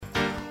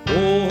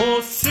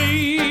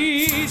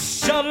יוסי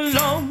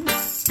שלום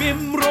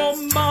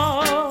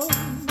במרומה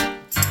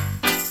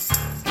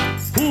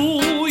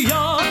הוא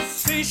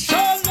יוסי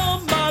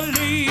שלום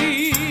עלינו.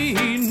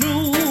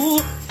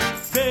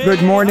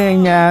 Good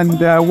morning and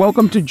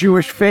welcome to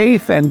Jewish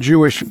Faith and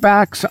Jewish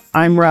Facts.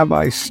 I'm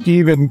Rabbi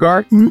Stephen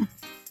Garten.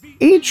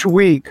 Each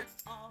week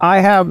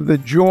I have the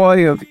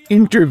joy of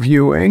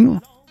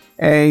interviewing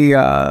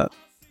a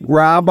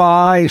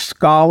rabbi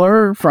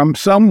scholar from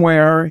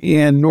somewhere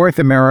in North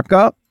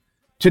America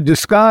to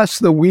discuss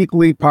the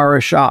weekly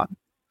parashah,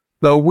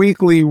 the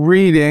weekly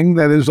reading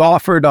that is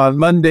offered on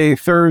Monday,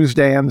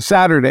 Thursday, and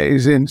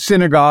Saturdays in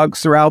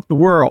synagogues throughout the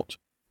world.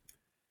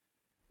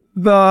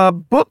 The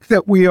book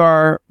that we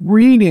are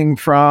reading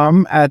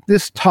from at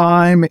this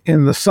time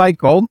in the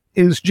cycle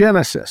is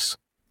Genesis.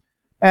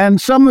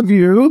 And some of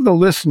you, the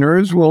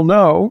listeners, will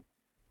know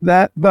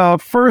that the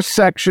first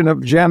section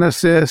of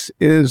Genesis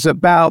is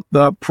about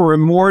the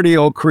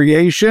primordial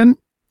creation.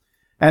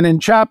 And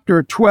in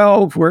chapter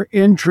 12, we're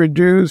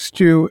introduced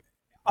to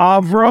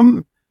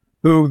Avram,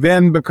 who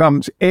then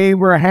becomes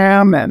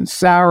Abraham, and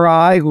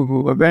Sarai,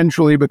 who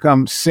eventually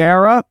becomes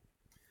Sarah,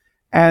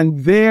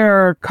 and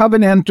their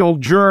covenantal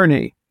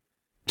journey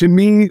to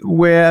meet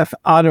with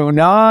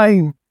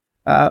Adonai,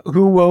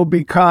 who will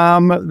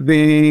become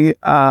the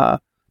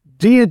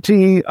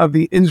deity of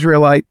the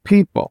Israelite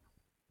people.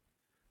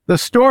 The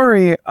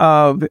story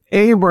of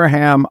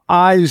Abraham,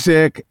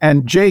 Isaac,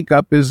 and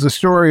Jacob is the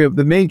story of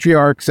the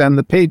matriarchs and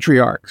the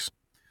patriarchs.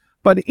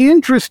 But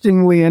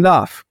interestingly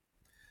enough,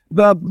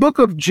 the book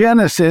of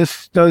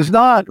Genesis does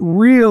not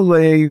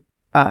really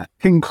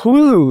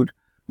conclude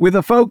with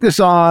a focus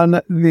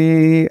on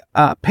the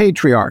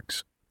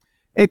patriarchs.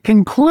 It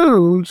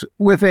concludes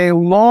with a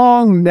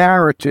long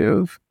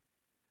narrative,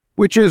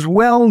 which is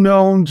well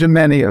known to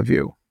many of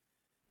you.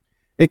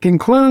 It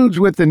concludes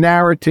with the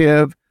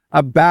narrative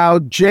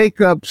about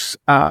Jacob's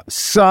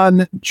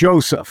son,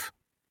 Joseph.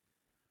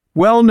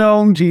 Well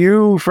known to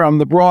you from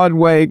the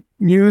Broadway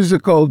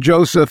musical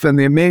Joseph and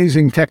the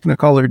Amazing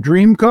Technicolor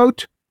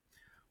Dreamcoat.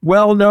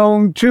 Well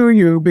known to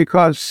you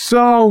because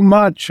so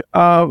much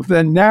of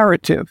the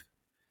narrative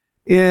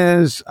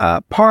is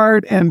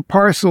part and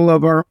parcel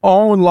of our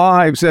own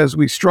lives as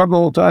we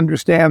struggle to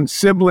understand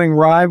sibling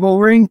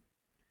rivalry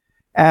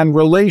and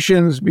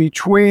relations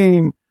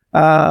between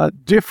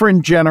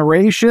different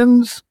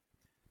generations.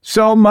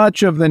 So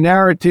much of the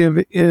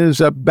narrative is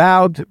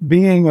about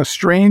being a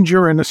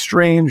stranger in a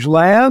strange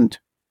land.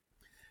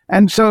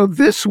 And so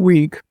this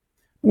week,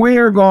 we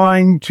are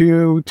going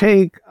to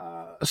take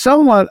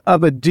somewhat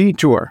of a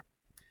detour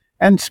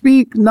and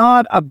speak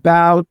not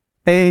about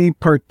a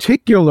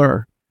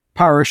particular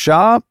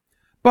parashah,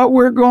 but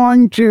we're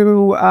going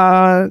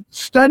to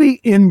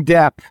study in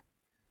depth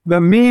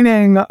the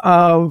meaning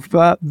of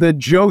the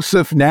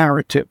Joseph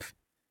narrative.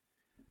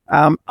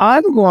 I'm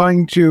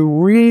going to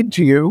read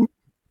to you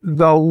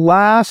the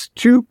last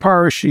two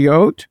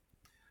parashiot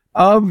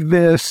of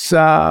this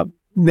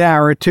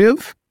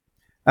narrative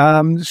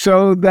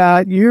so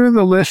that you,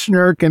 the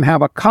listener, can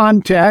have a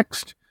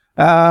context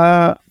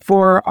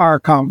for our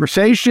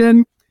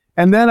conversation.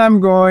 And then I'm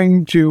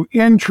going to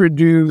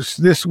introduce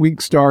this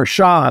week's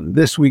darshan,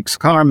 this week's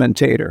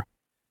commentator.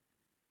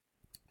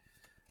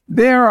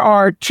 There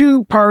are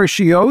two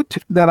parashiot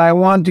that I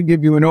want to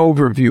give you an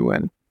overview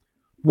in.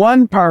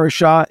 One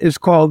parashah is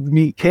called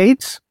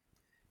Miketz.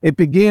 It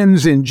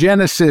begins in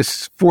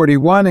Genesis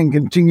 41 and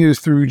continues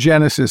through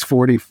Genesis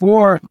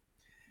 44.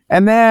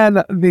 And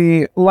then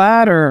the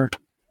latter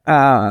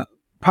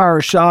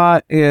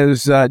parashah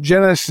is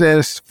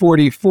Genesis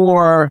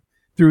 44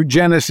 through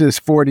Genesis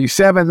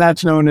 47.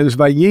 That's known as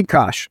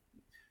Vayikash.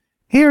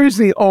 Here's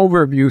the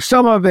overview.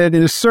 Some of it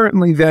is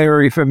certainly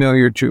very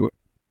familiar to you.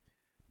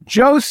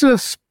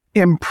 Joseph's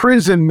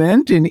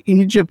imprisonment in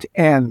Egypt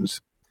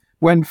ends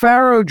when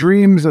Pharaoh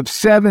dreams of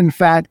 7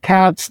 fat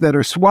cats that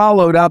are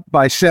swallowed up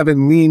by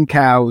 7 lean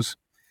cows,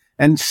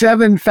 and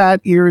 7 fat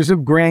ears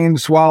of grain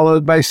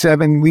swallowed by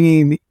 7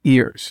 lean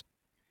ears.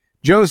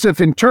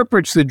 Joseph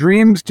interprets the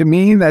dreams to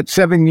mean that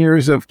 7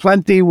 years of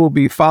plenty will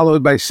be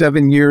followed by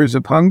 7 years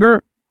of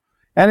hunger,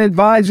 and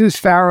advises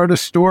Pharaoh to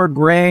store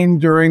grain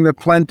during the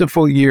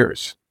plentiful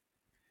years.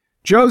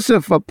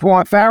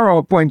 Pharaoh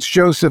appoints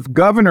Joseph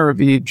governor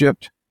of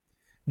Egypt.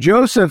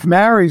 Joseph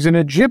marries an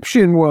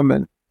Egyptian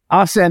woman,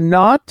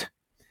 Asenat,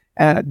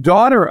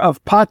 daughter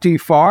of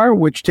Potiphar,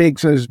 which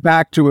takes us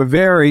back to a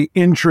very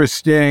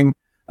interesting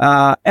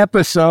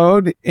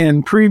episode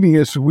in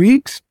previous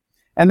weeks.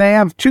 And they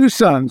have 2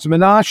 sons,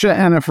 Manasseh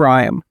and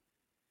Ephraim.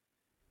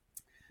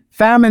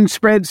 Famine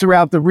spreads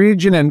throughout the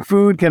region, and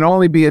food can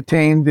only be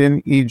attained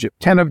in Egypt.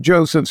 10 of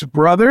Joseph's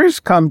brothers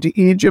come to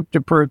Egypt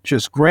to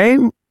purchase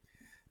grain.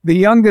 The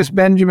youngest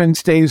Benjamin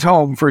stays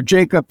home, for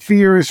Jacob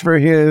fears for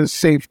his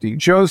safety.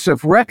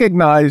 Joseph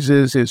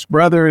recognizes his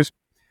brothers,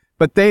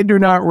 but they do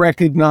not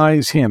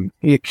recognize him.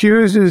 He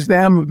accuses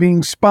them of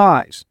being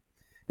spies,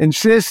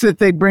 insists that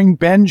they bring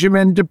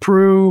Benjamin to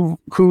prove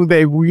who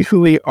they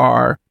really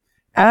are,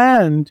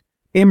 and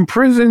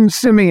imprisons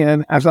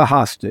Simeon as a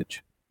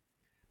hostage.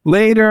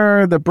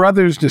 Later, the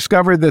brothers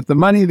discover that the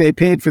money they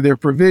paid for their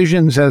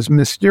provisions has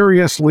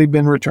mysteriously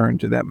been returned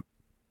to them.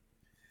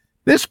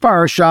 This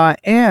parashah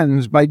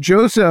ends by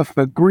Jacob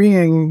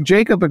agreeing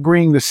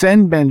to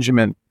send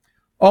Benjamin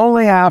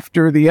only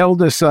after the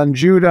eldest son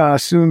Judah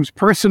assumes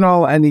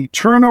personal and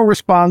eternal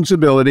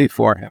responsibility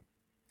for him.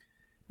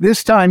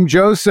 This time,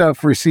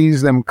 Joseph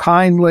receives them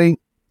kindly,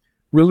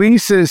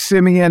 releases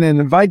Simeon, and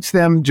invites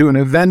them to an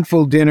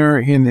eventful dinner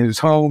in his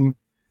home.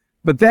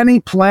 But then he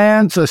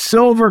plants a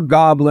silver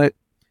goblet,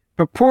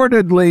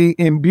 purportedly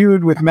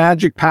imbued with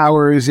magic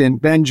powers, in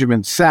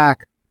Benjamin's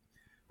sack.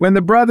 When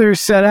the brothers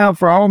set out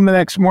for home the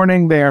next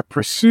morning, they are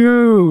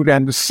pursued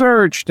and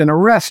searched and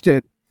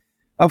arrested.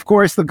 Of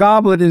course, the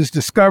goblet is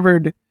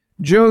discovered.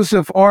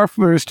 Joseph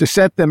offers to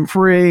set them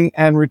free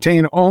and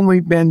retain only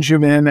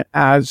Benjamin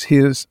as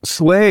his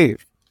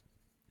slave.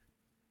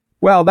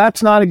 Well,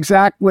 that's not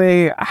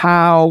exactly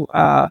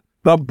how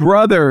the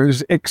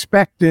brothers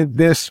expected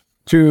this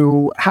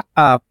to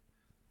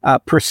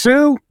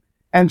pursue.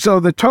 And so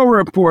the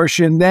Torah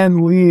portion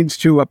then leads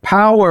to a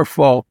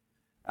powerful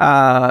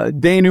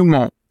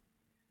denouement.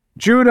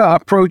 Judah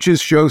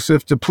approaches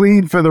Joseph to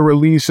plead for the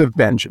release of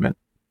Benjamin.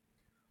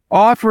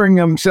 Offering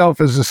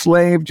himself as a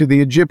slave to the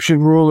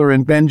Egyptian ruler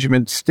in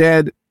Benjamin's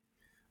stead,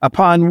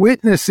 upon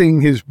witnessing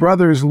his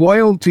brothers'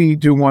 loyalty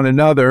to one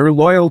another,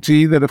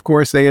 loyalty that, of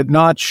course, they had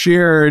not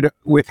shared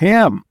with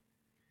him,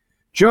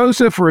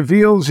 Joseph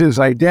reveals his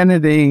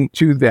identity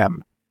to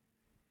them.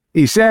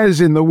 He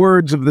says in the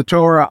words of the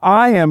Torah,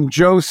 "I am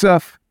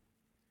Joseph.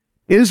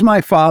 Is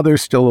my father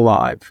still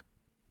alive?"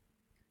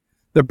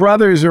 The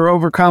brothers are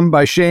overcome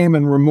by shame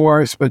and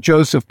remorse, but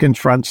Joseph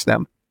confronts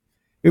them.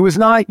 "It was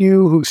not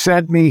you who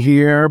sent me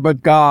here,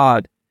 but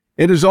God.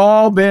 It has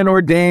all been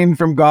ordained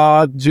from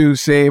God to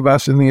save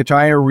us in the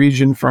entire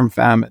region from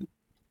famine."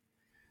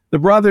 The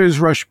brothers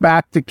rush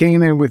back to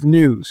Canaan with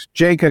news.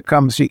 Jacob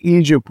comes to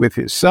Egypt with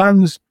his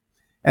sons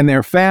and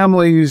their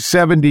families,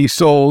 70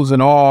 souls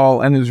in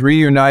all, and is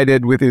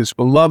reunited with his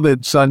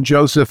beloved son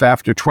Joseph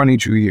after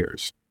 22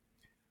 years.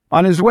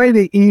 On his way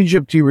to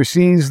Egypt, he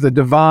receives the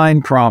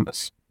divine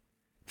promise.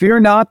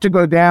 "Fear not to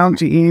go down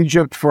to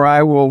Egypt, for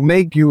I will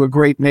make you a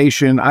great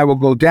nation. I will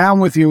go down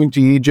with you into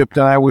Egypt,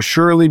 and I will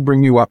surely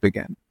bring you up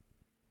again."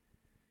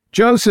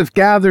 Joseph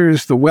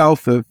gathers the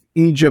wealth of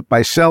Egypt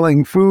by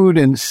selling food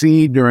and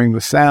seed during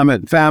the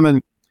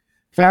famine.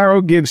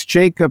 Pharaoh gives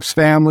Jacob's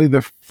family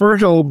the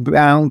fertile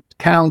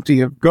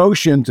county of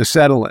Goshen to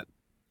settle in,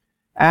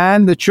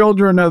 and the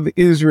children of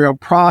Israel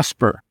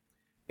prosper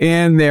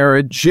in their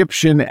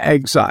Egyptian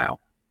exile.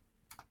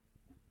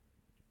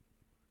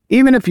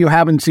 Even if you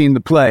haven't seen the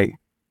play,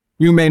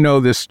 you may know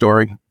this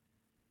story.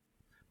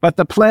 But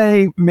the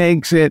play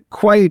makes it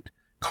quite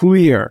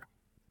clear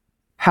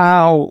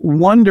how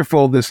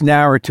wonderful this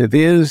narrative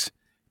is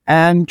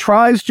and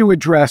tries to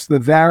address the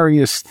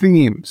various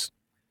themes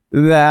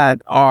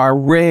that are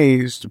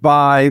raised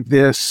by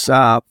this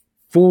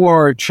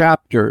 4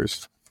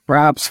 chapters,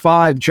 perhaps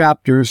 5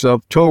 chapters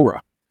of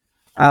Torah.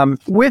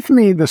 With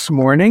me this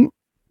morning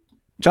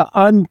to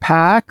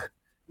unpack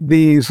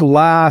these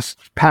last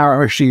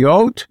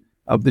parashiot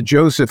of the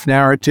Joseph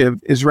narrative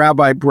is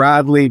Rabbi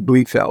Bradley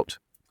Bliefeld.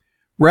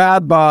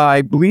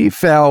 Rabbi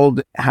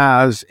Bliefeld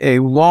has a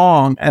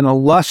long and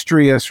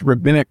illustrious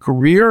rabbinic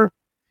career.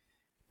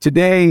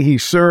 Today, he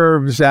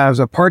serves as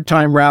a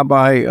part-time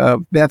rabbi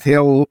of Beth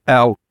Hillel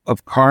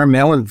of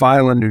Carmel in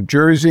Violin, New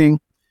Jersey.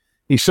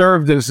 He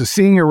served as the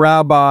senior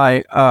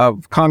rabbi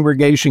of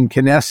Congregation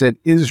Knesset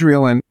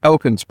Israel in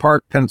Elkins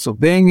Park,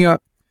 Pennsylvania,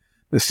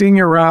 the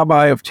senior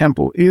rabbi of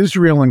Temple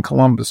Israel in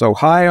Columbus,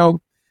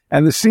 Ohio,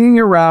 and the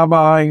senior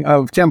rabbi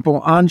of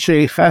Temple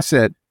Anshe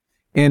Chesed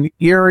in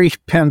Erie,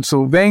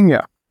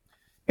 Pennsylvania.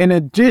 In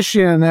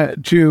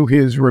addition to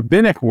his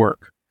rabbinic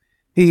work,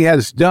 he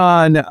has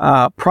done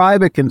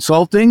private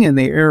consulting in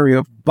the area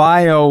of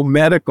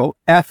biomedical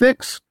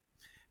ethics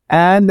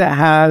and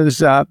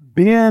has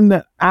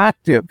been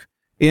active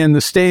in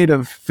the state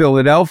of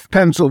Philadelphia,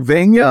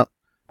 Pennsylvania,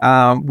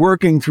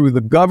 working through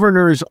the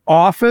governor's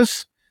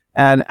office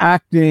and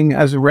acting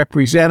as a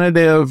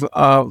representative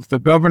of the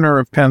governor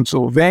of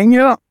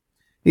Pennsylvania.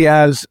 He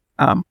has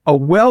a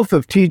wealth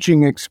of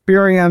teaching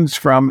experience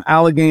from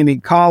Allegheny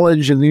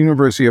College and the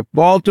University of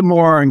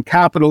Baltimore and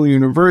Capital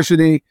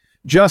University,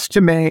 just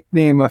to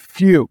name a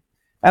few.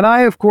 And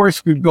I, of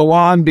course, could go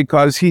on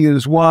because he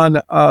is one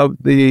of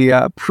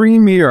the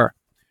premier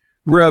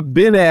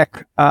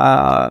rabbinic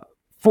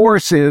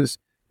forces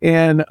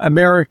in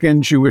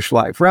American Jewish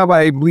life.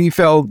 Rabbi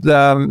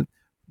Bliefeld,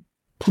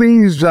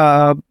 please,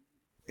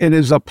 it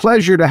is a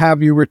pleasure to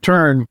have you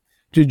return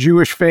to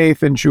Jewish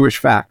Faith and Jewish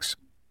Facts.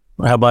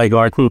 Rabbi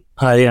Garten,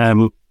 I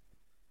am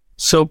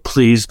so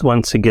pleased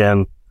once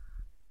again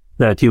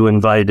that you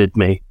invited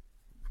me.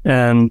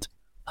 And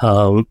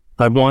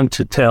I want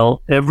to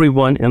tell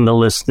everyone in the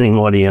listening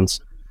audience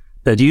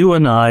that you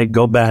and I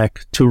go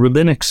back to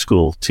rabbinic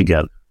school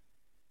together.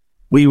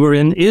 We were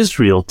in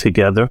Israel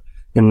together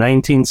in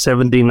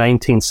 1970,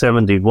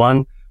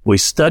 1971. We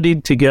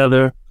studied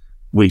together.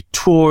 We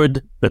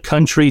toured the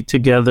country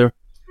together.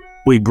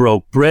 We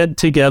broke bread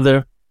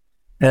together,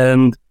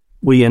 and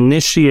we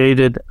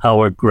initiated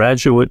our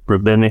graduate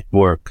rabbinic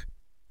work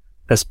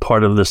as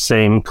part of the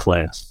same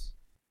class.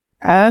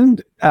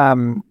 And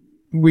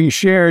we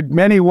shared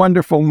many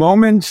wonderful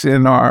moments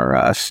in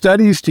our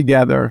studies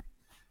together,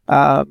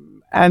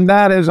 and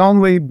that has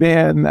only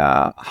been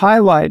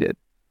highlighted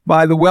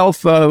by the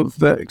wealth of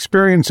the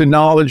experience and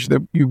knowledge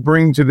that you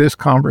bring to this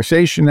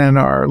conversation. And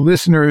our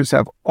listeners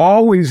have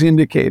always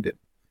indicated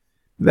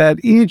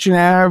that each and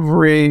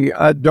every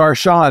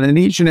darshan and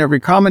each and every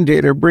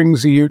commentator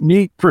brings a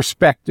unique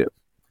perspective.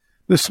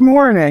 This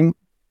morning,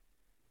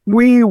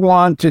 we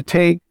want to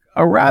take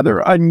a rather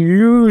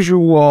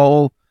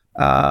unusual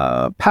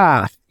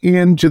path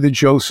into the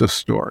Joseph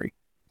story.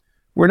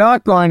 We're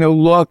not going to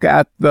look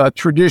at the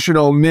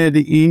traditional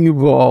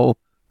medieval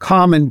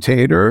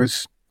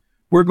commentators.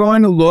 We're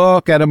going to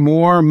look at a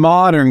more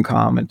modern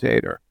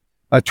commentator,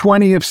 a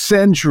 20th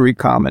century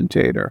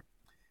commentator.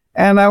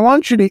 And I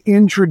want you to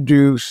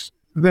introduce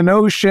the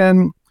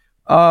notion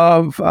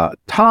of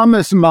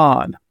Thomas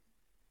Mann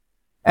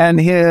and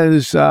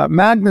his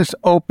magnus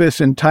opus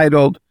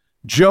entitled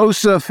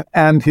Joseph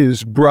and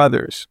His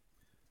Brothers.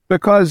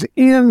 Because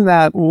in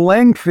that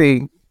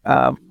lengthy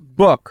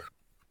book,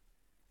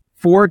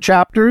 4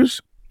 chapters,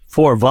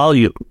 4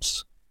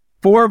 volumes,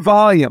 4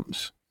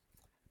 volumes,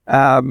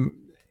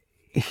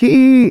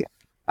 he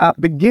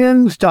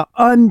begins to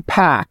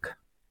unpack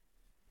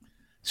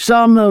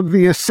some of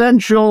the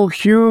essential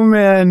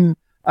human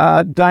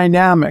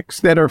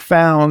dynamics that are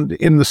found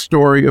in the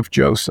story of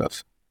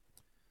Joseph.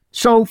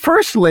 So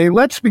firstly,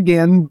 let's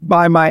begin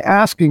by my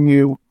asking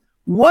you,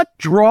 what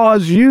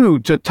draws you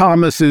to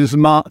Thomas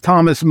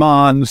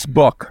Mann's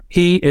book?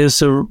 He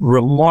is a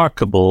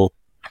remarkable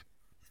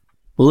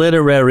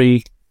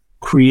literary,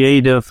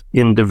 creative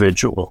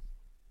individual.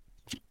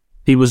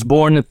 He was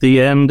born at the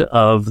end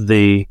of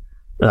the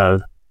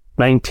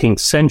 19th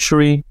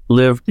century,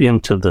 lived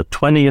into the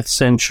 20th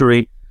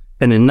century,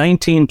 and in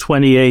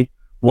 1928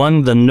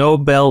 won the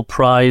Nobel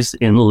Prize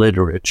in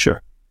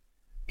Literature.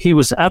 He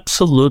was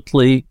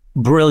absolutely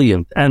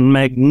brilliant and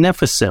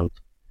magnificent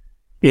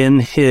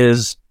in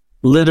his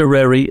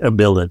literary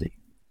ability.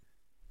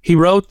 He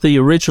wrote the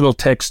original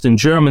text in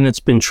German. It's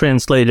been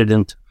translated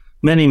into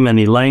many,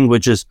 many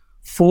languages.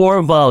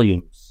 4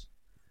 volumes,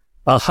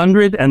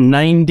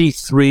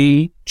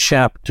 193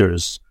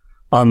 chapters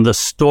on the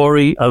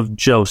story of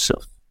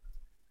Joseph.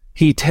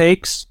 He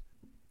takes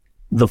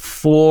the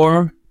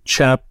 4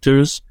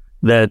 chapters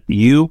that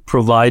you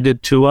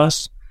provided to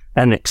us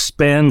and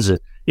expands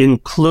it,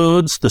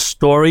 includes the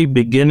story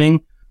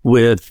beginning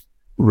with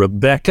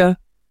Rebekah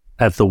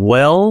at the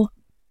well.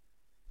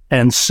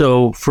 And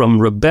so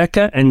from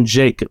Rebekah and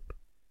Jacob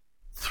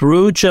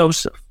through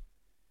Joseph,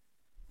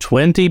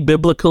 20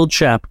 biblical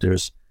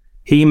chapters,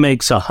 he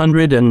makes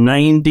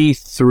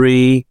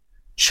 193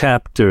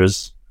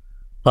 chapters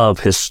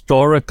of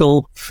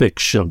historical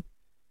fiction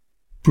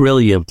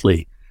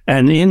brilliantly,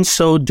 and in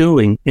so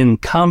doing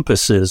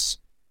encompasses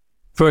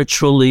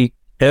virtually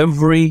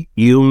every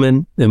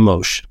human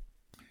emotion.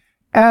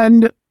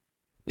 And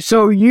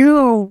so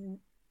you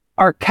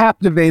are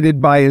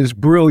captivated by his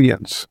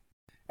brilliance,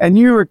 and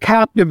you are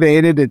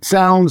captivated, it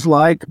sounds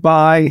like,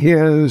 by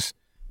his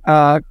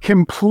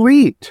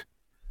complete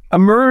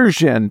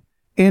immersion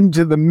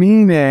into the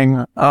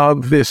meaning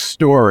of this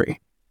story.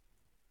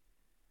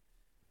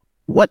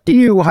 What do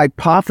you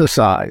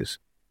hypothesize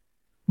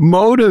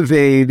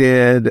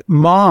motivated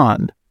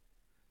Mann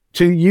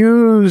to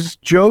use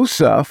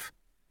Joseph,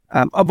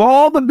 of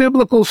all the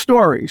biblical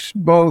stories,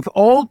 both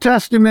Old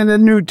Testament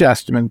and New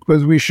Testament,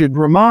 because we should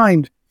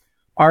remind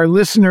our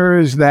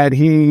listeners that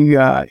he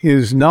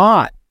is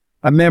not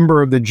a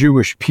member of the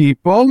Jewish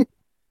people,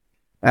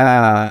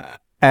 and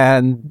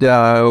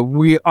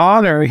we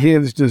honor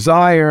his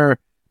desire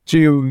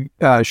to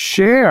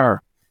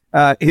share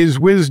his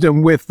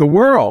wisdom with the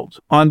world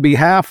on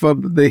behalf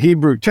of the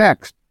Hebrew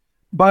text.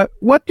 But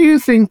what do you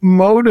think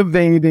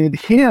motivated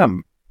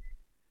him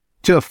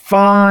to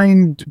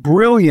find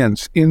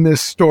brilliance in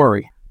this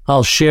story?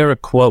 I'll share a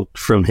quote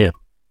from him.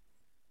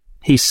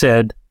 He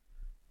said,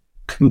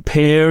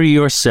 "Compare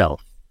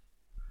yourself.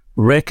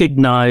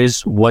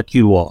 Recognize what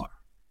you are,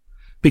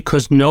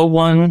 because no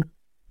one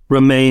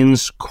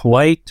remains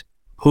quite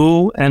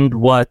who and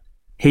what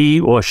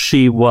he or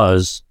she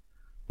was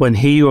when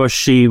he or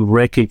she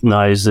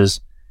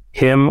recognizes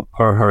him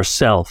or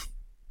herself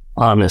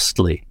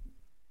honestly."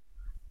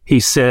 He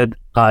said,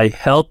 "I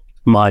helped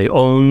my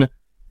own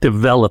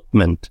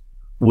development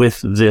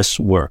with this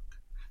work."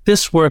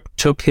 This work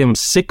took him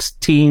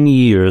 16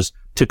 years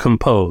to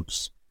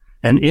compose,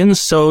 and in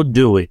so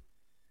doing,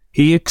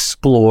 he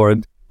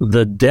explored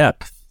the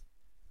depth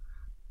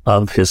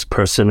of his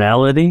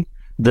personality,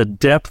 the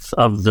depth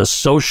of the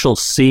social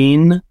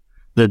scene,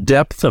 the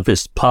depth of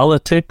his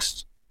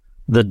politics,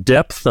 the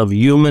depth of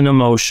human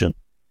emotion.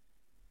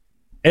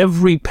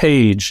 Every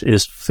page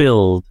is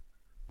filled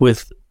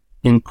with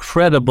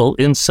incredible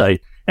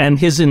insight, and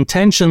his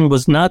intention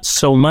was not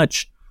so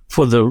much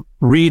for the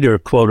reader,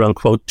 quote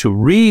unquote, to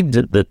read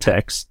the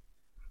text,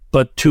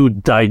 but to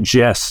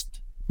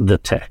digest the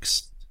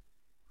text.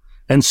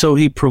 And so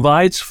he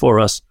provides for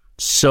us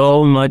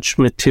so much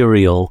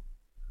material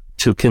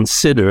to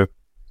consider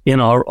in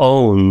our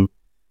own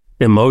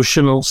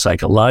emotional,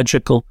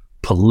 psychological,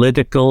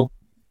 political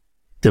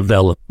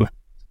development.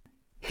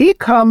 He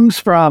comes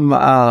from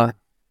an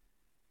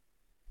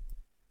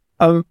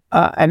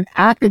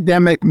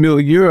academic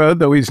milieu,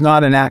 though he's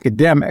not an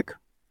academic,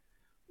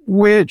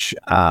 which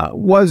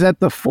was at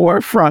the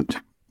forefront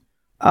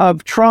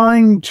of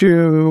trying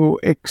to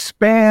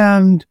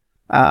expand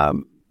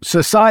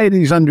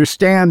society's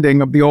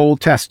understanding of the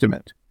Old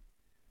Testament.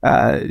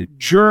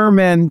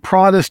 German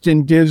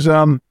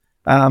Protestantism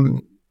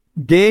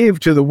gave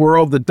to the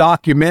world the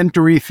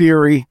documentary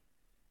theory,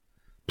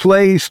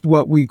 placed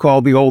what we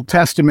call the Old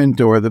Testament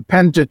or the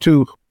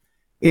Pentateuch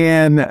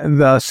in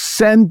the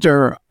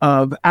center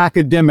of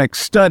academic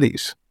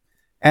studies,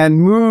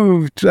 and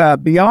moved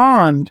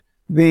beyond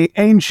the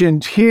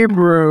ancient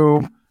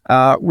Hebrew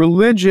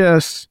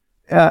religious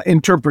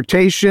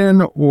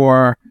interpretation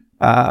or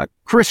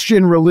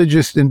Christian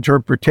religious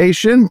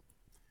interpretation,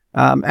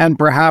 and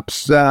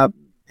perhaps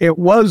it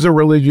was a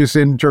religious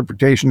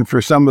interpretation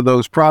for some of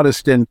those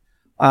Protestant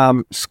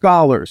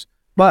scholars.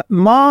 But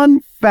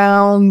Mann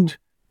found,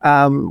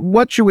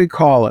 what should we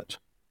call it,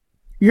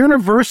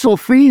 universal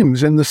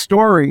themes in the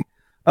story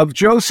of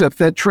Joseph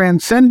that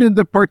transcended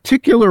the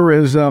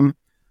particularism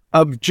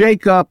of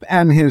Jacob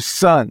and his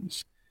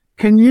sons.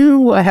 Can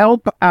you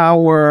help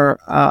our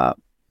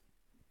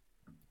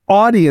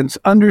audience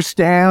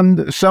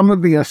understand some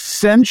of the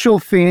essential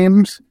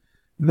themes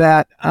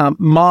that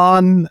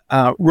Mann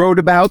wrote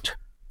about?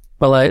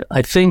 Well,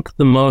 I think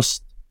the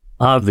most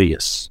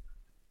obvious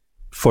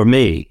for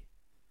me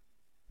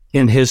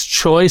in his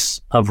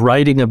choice of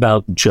writing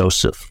about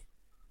Joseph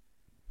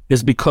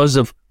is because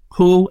of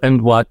who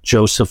and what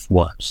Joseph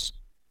was.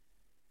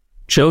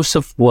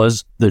 Joseph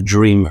was the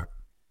dreamer.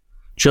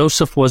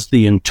 Joseph was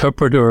the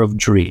interpreter of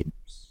dreams.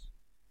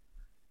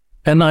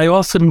 And I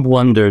often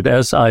wondered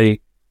as I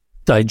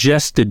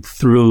digested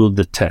through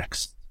the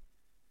text,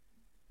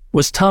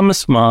 was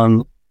Thomas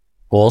Mann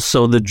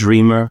also the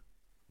dreamer?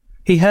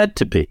 He had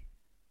to be,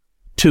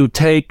 to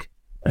take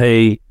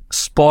a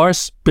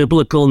sparse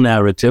biblical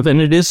narrative,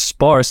 and it is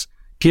sparse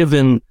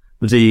given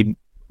the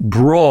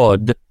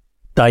broad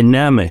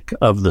dynamic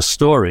of the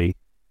story,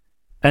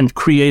 and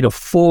create a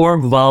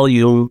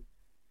 4-volume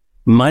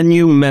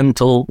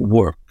monumental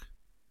work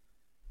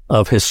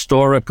of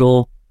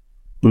historical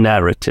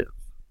narrative.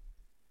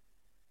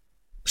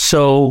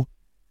 So,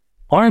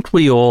 aren't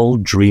we all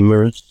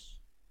dreamers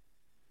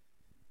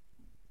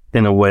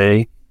in a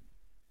way?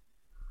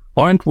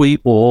 Aren't we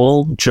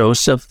all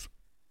Joseph?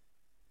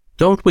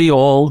 Don't we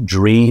all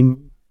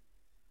dream?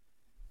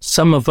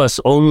 Some of us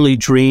only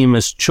dream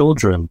as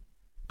children.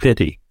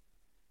 Pity.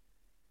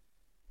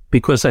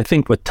 Because I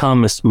think what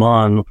Thomas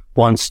Mann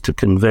wants to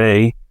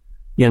convey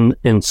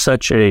in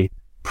such a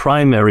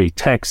primary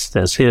text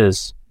as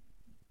his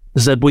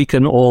is that we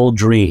can all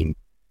dream.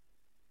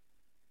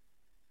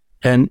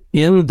 And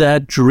in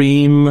that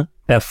dream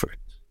effort,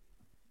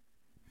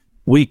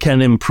 we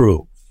can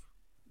improve.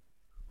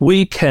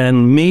 We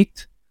can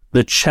meet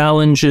the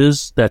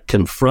challenges that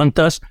confront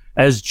us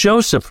as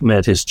Joseph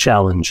met his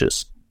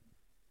challenges.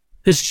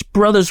 His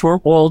brothers were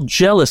all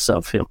jealous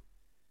of him,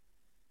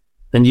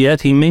 and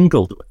yet he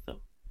mingled with them.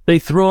 They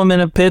threw him in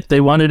a pit.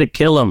 They wanted to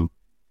kill him,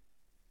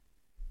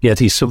 yet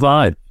he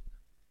survived.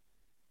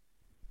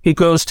 He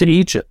goes to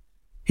Egypt.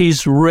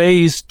 He's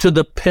raised to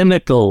the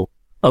pinnacle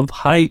of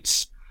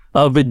heights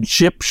of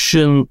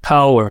Egyptian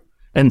power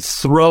and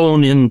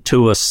thrown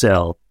into a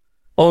cell,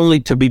 only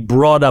to be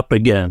brought up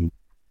again.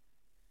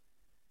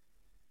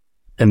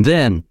 And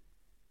then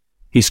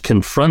he's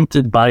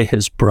confronted by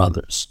his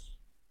brothers.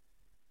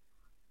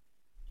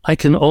 I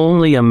can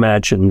only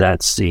imagine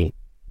that scene.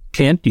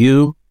 Can't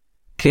you?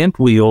 Can't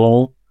we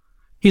all?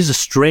 He's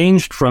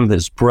estranged from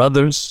his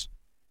brothers,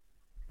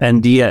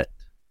 and yet,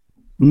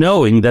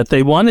 knowing that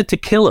they wanted to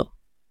kill him,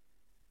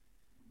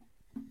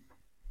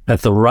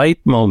 at the right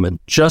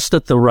moment, just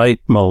at the right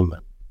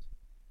moment,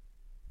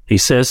 he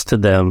says to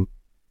them,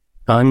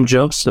 I'm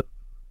Joseph.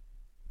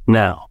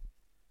 Now,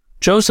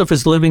 Joseph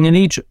is living in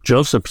Egypt.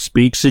 Joseph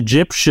speaks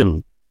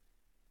Egyptian.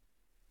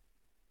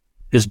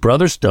 His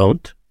brothers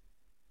don't.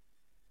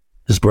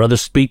 His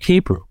brothers speak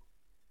Hebrew.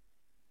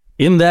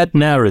 In that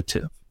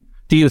narrative,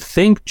 do you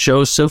think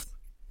Joseph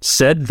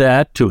said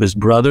that to his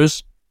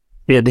brothers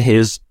in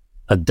his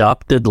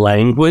adopted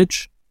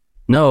language?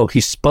 No,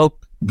 he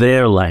spoke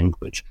their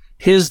language,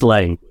 his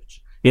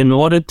language, in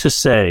order to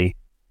say,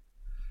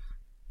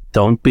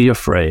 don't be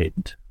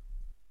afraid.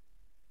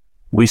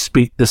 We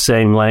speak the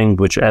same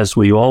language as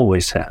we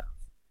always have.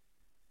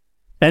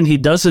 And he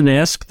doesn't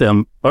ask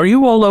them, are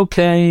you all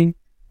okay?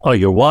 Are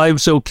your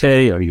wives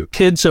okay? Are your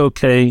kids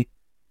okay?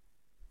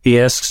 He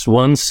asks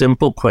one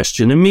simple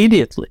question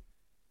immediately.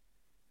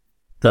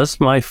 Does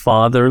my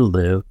father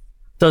live?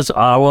 Does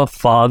our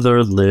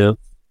father live?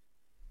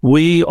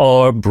 We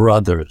are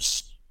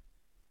brothers.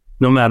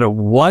 No matter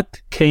what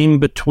came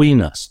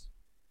between us,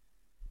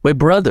 we're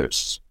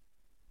brothers.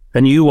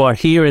 And you are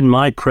here in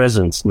my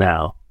presence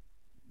now.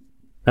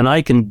 and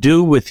I can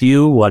do with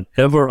you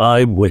whatever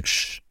I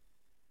wish.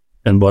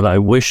 And what I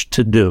wish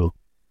to do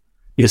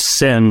is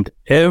send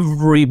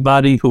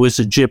everybody who is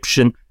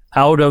Egyptian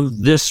out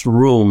of this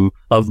room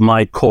of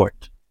my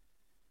court,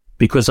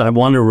 because I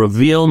want to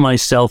reveal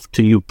myself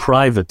to you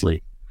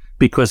privately,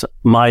 because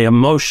my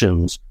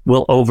emotions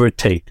will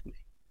overtake me,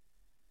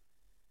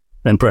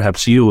 and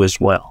perhaps you as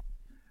well.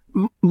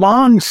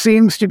 Mon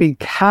seems to be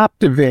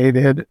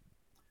captivated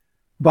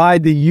by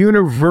the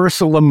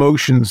universal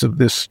emotions of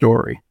this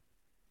story.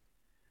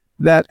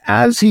 That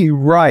as he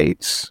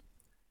writes,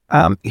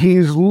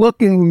 he's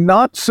looking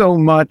not so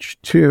much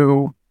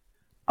to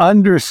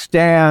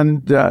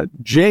understand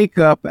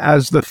Jacob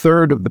as the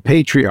third of the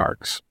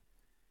patriarchs,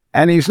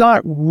 and he's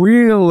not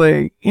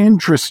really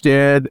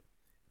interested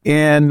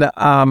in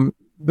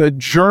the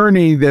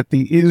journey that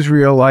the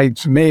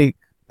Israelites make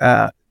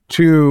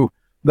to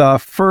the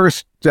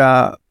first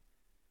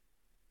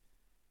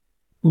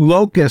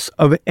locus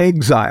of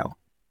exile.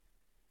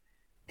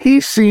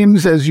 He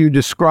seems, as you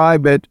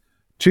describe it,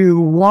 to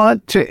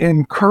want to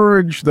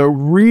encourage the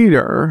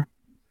reader.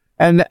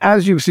 And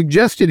as you've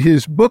suggested,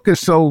 his book is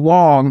so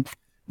long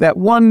that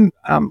one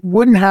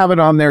wouldn't have it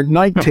on their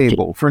night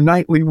table for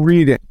nightly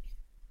reading.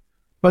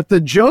 But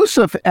the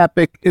Joseph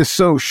epic is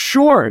so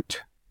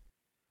short,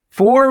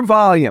 4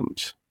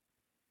 volumes,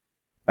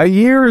 a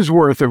year's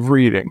worth of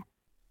reading.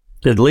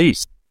 At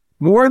least.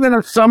 More than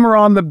a summer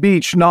on the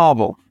beach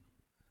novel.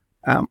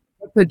 But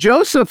the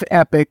Joseph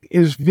epic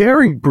is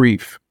very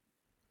brief.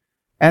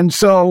 And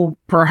so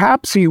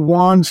perhaps he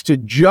wants to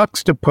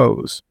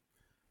juxtapose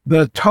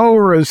the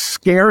Torah's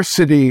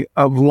scarcity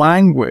of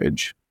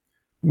language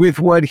with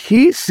what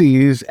he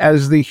sees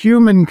as the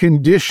human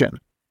condition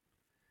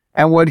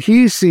and what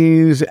he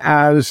sees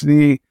as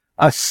the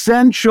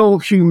essential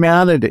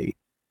humanity.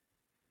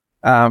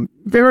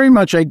 Very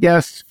much, I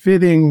guess,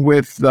 fitting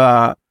with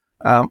the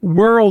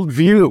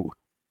worldview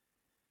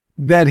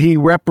that he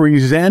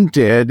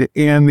represented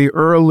in the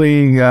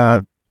early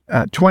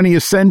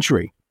 20th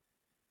century.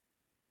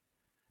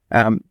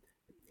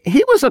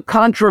 He was a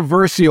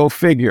controversial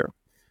figure.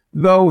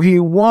 Though he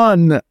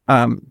won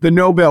the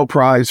Nobel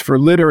Prize for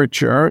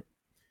Literature,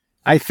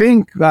 I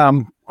think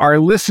our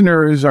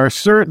listeners are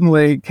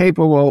certainly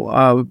capable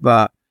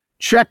of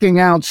checking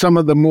out some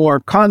of the more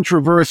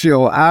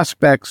controversial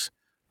aspects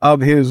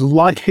of his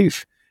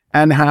life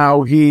and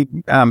how he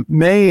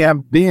may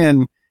have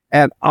been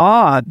at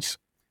odds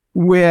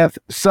with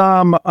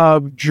some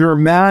of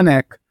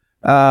Germanic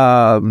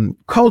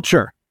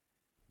culture.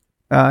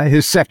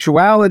 His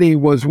sexuality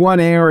was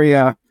one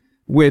area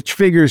which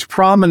figures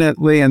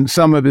prominently in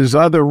some of his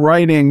other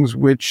writings,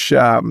 which,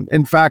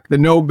 in fact, the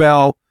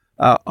Nobel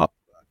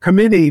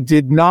Committee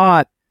did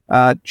not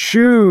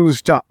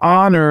choose to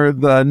honor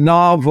the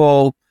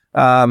novel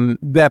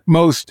that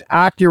most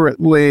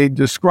accurately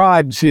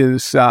describes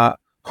his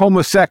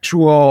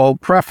homosexual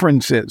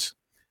preferences.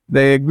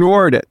 They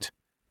ignored it.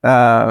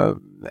 So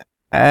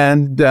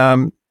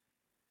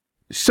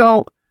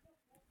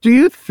do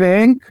you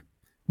think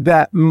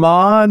that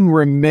Mon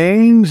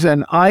remains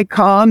an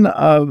icon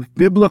of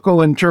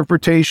biblical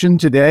interpretation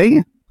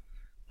today?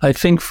 I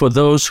think for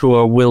those who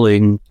are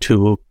willing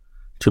to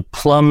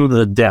plumb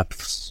the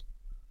depths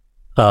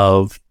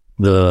of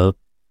the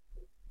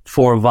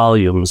 4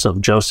 volumes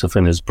of Joseph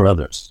and his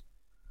brothers,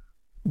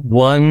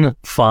 one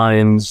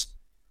finds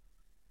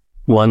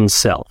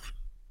oneself,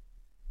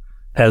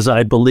 as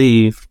I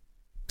believe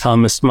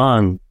Thomas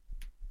Mann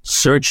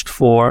searched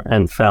for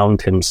and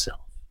found himself.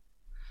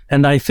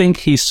 And I think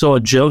he saw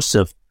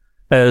Joseph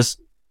as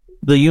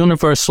the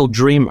universal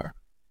dreamer,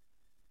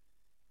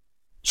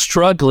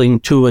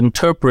 struggling to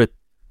interpret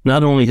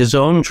not only his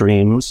own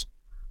dreams,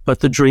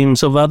 but the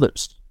dreams of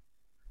others.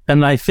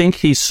 And I think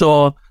he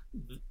saw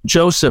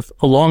Joseph,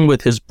 along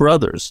with his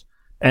brothers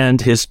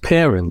and his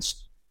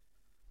parents,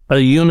 a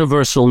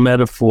universal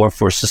metaphor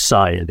for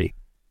society.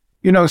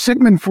 You know,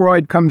 Sigmund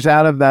Freud comes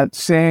out of that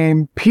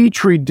same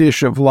petri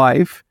dish of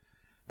life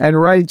and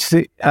writes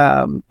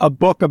a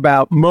book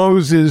about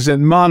Moses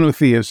and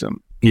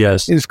monotheism.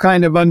 Yes. His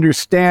kind of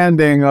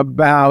understanding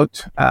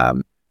about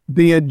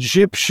the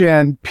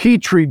Egyptian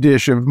petri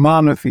dish of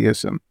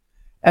monotheism.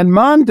 And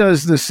Mann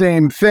does the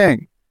same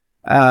thing.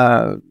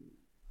 I'm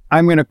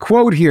going to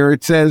quote here.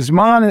 It says,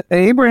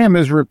 Abraham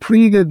is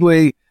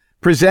repeatedly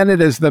presented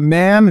as the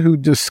man who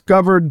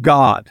discovered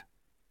God.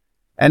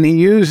 And he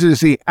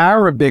uses the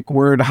Arabic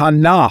word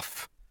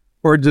hanaf,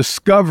 or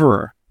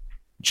discoverer.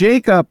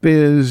 Jacob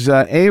is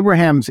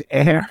Abraham's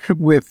heir,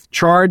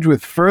 charged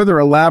with further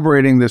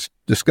elaborating this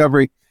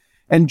discovery.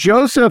 And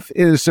Joseph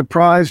is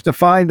surprised to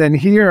find, and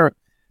here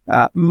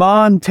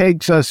Mann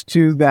takes us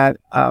to that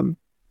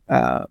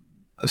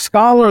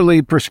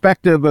scholarly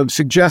perspective of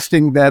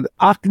suggesting that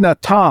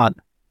Akhenaten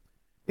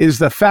is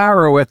the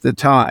pharaoh at the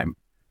time,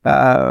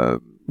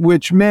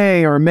 which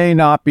may or may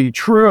not be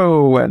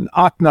true. And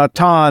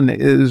Akhenaten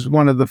is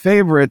one of the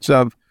favorites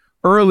of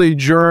early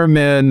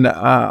German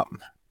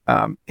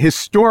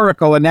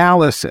historical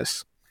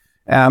analysis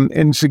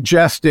in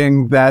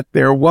suggesting that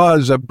there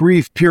was a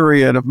brief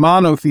period of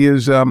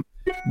monotheism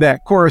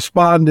that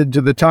corresponded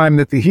to the time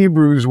that the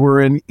Hebrews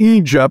were in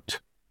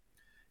Egypt,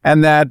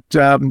 and that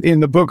in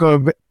the book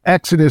of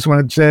Exodus, when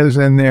it says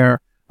in there,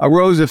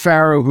 arose a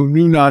Pharaoh who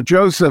knew not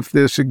Joseph,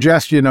 the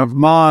suggestion of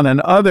Mon and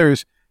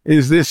others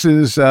is this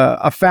is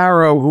a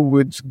Pharaoh who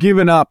was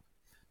given up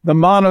the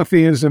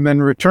monotheism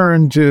and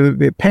returned to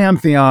the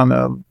pantheon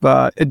of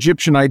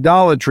Egyptian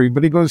idolatry.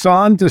 But he goes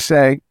on to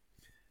say,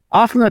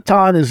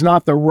 Akhenaton is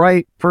not the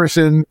right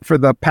person for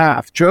the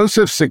path.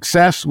 Joseph's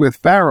success with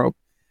Pharaoh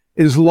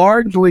is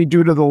largely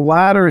due to the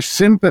latter's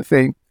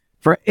sympathy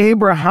for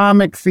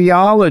Abrahamic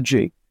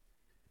theology.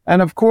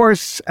 And of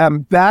course,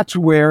 that's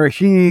where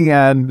he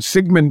and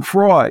Sigmund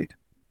Freud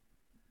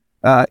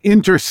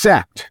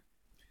intersect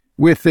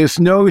with this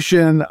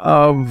notion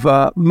of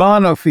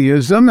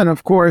monotheism. And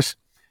of course,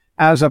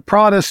 as a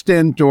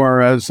Protestant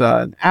or as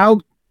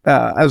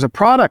a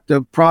product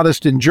of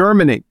Protestant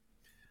Germany,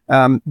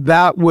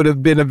 that would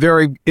have been a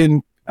very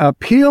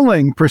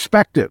appealing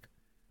perspective,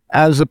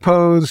 as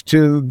opposed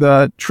to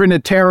the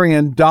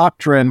Trinitarian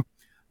doctrine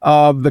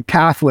of the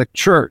Catholic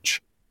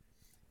Church.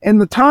 In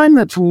the time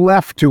that's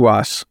left to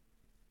us,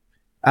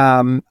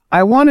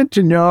 I wanted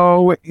to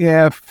know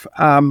if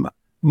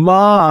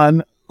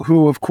Mon,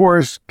 who of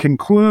course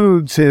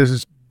concludes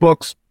his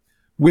books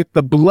with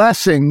the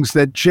blessings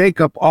that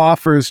Jacob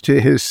offers to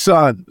his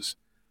sons,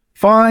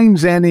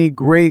 finds any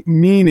great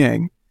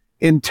meaning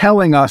in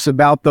telling us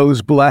about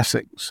those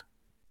blessings.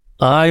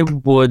 I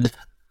would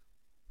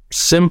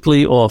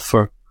simply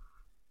offer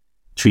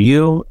to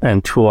you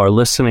and to our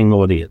listening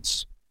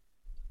audience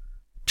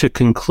to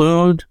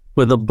conclude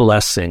with a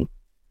blessing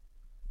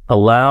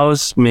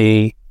allows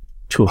me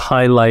to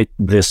highlight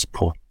this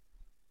point.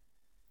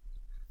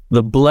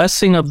 The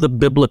blessing of the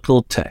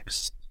biblical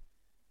text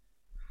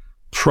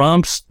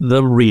prompts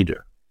the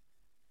reader,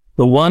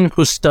 the one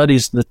who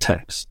studies the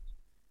text,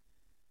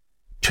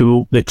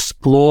 to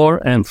explore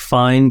and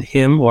find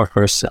him or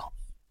herself,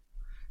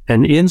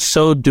 and in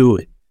so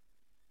doing,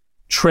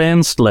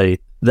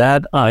 translate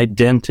that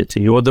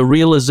identity or the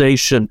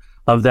realization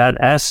of that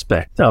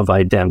aspect of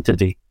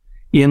identity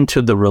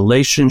into the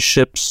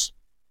relationships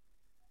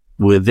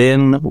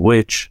within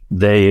which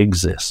they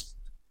exist.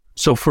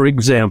 So, for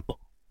example,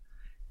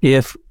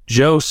 if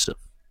Joseph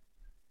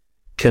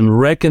can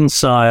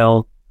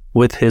reconcile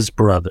with his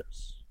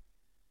brothers,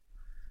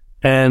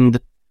 and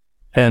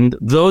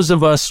those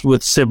of us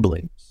with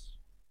siblings,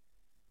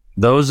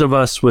 those of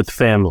us with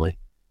family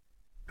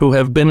who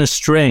have been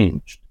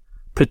estranged,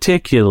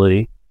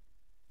 particularly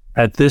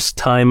at this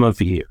time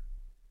of year,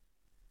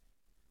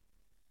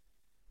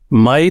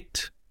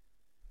 might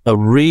a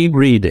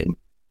rereading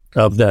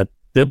of that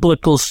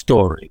biblical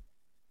story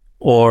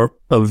or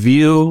a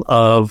view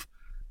of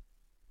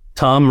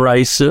Tom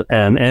Rice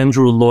and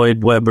Andrew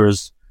Lloyd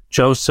Webber's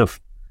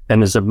Joseph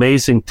and his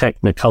amazing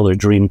Technicolor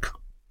Dreamcoat,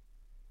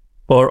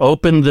 or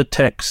open the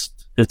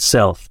text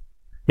itself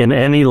in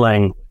any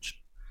language,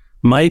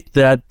 might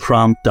that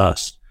prompt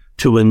us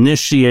to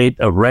initiate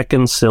a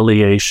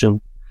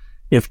reconciliation?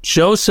 If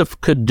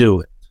Joseph could do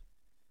it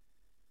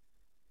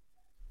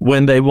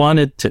when they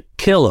wanted to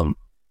kill him,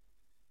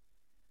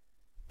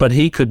 but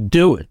he could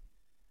do it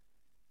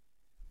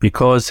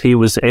because he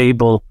was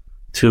able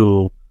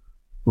to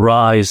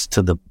rise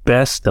to the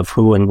best of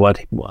who and what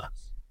he was.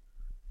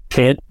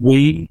 Can't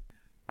we?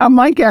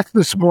 My guest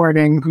this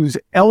morning, who's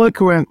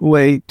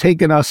eloquently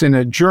taken us in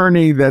a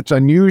journey that's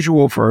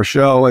unusual for a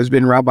show, has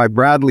been Rabbi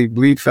Bradley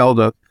Bliefeld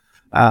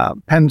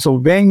of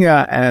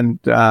Pennsylvania and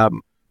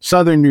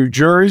southern New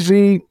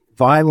Jersey,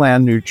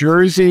 Vineland, New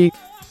Jersey.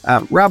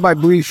 Rabbi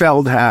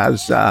Bliefeld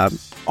has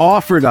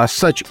offered us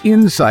such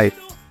insight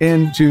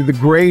into the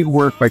great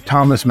work by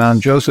Thomas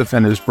Mount Joseph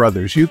and his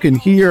brothers. You can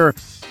hear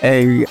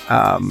a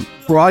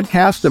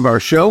broadcast of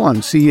our show on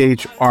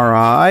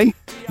CHRI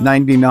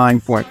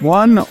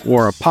 99.1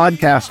 or a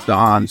podcast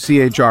on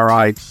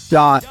chri.ca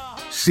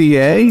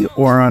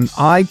or on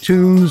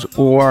iTunes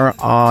or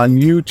on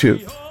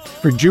YouTube.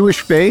 For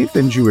Jewish Faith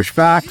and Jewish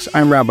Facts,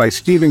 I'm Rabbi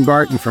Stephen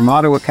Garten from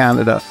Ottawa,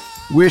 Canada,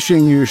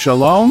 wishing you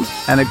shalom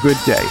and a good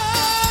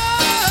day.